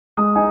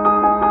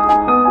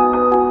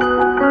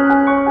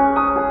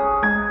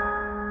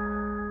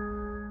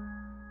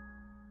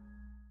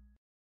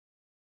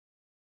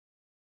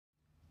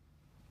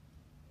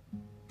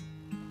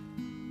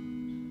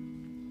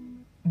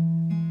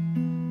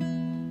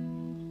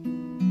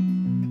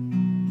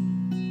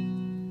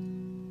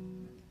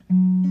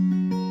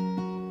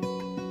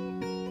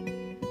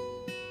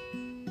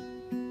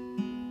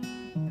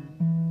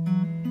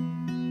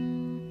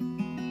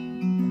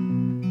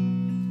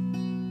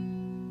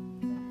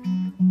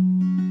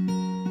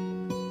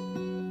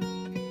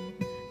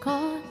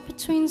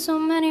between so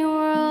many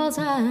worlds.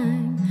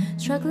 I'm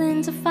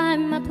struggling to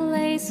find my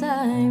place.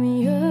 I'm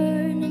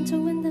yearning to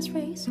win this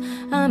race.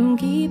 I'm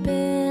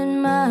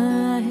keeping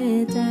my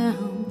head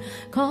down,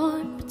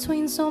 caught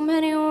between so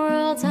many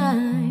worlds.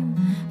 I'm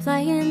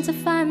flying to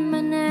find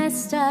my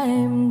nest.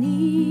 I'm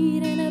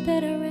needing a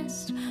better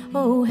rest.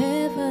 Oh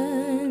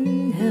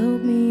heaven,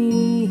 help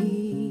me.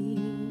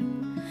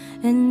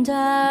 And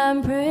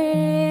I'm praying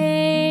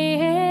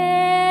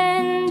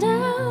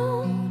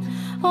down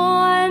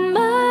on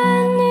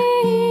my knees,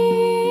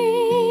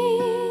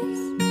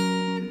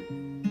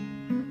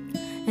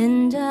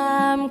 and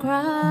I'm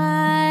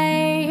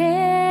crying,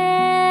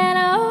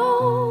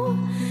 oh,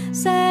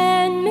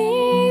 set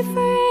me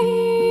free.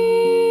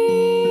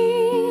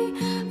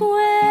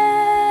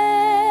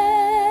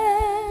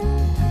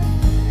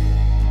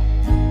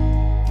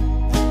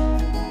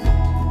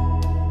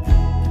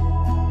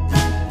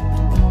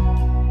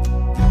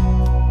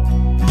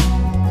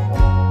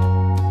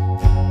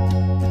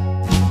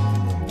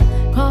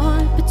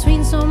 Caught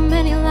between so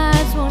many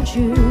lives, won't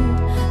you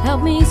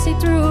help me see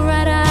through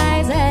red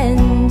eyes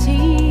and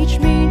teach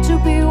me to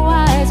be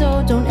wise?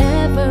 Oh, don't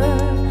ever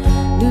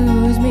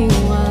lose me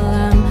while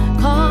I'm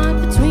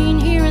caught between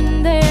here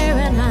and there,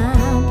 and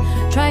I'm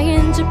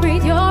trying to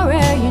breathe your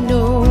air. You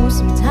know,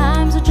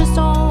 sometimes I just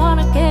don't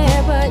wanna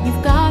care, but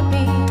you've got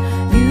me,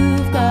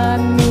 you've got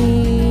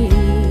me.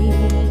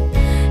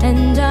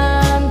 And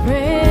I'm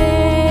praying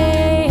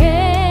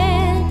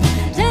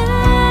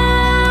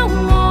down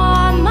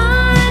on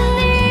my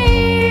knees,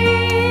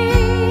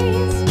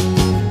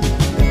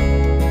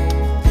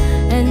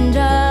 and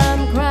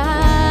I'm crying,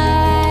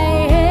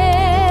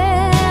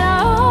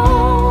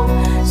 oh,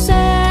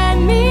 set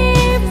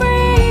me free.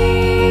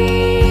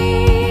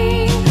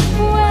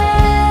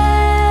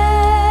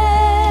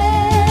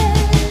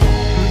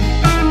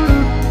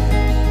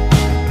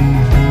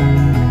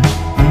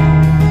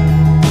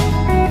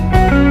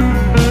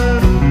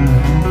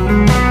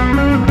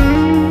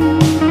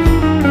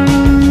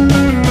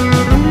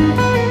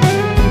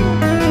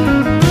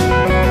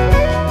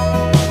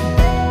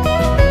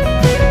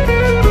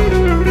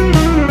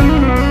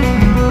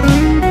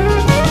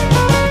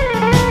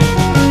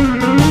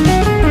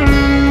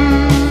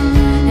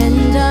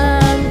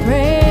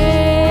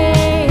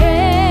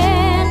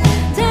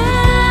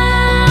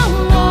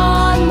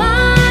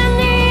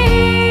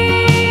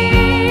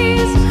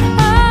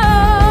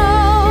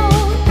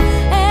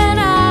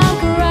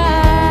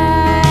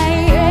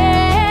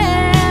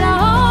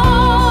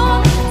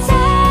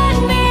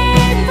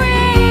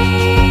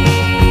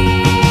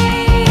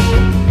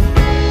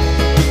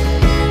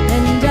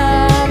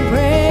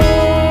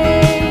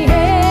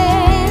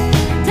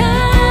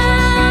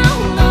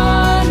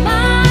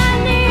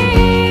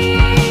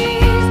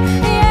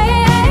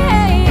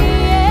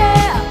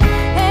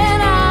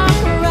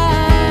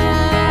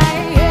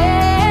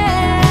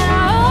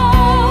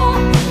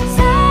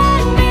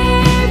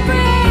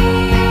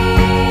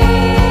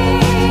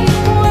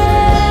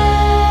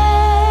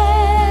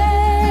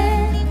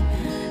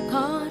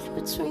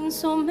 Between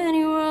so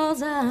many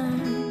worlds,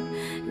 I'm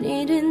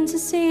needing to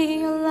see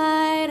your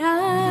light.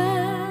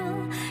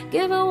 I'll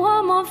give it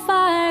one more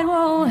fight.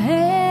 Oh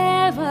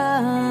heaven,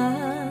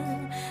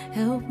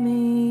 help me.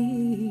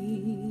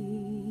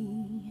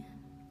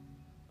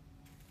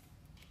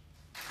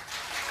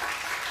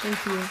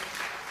 Thank you.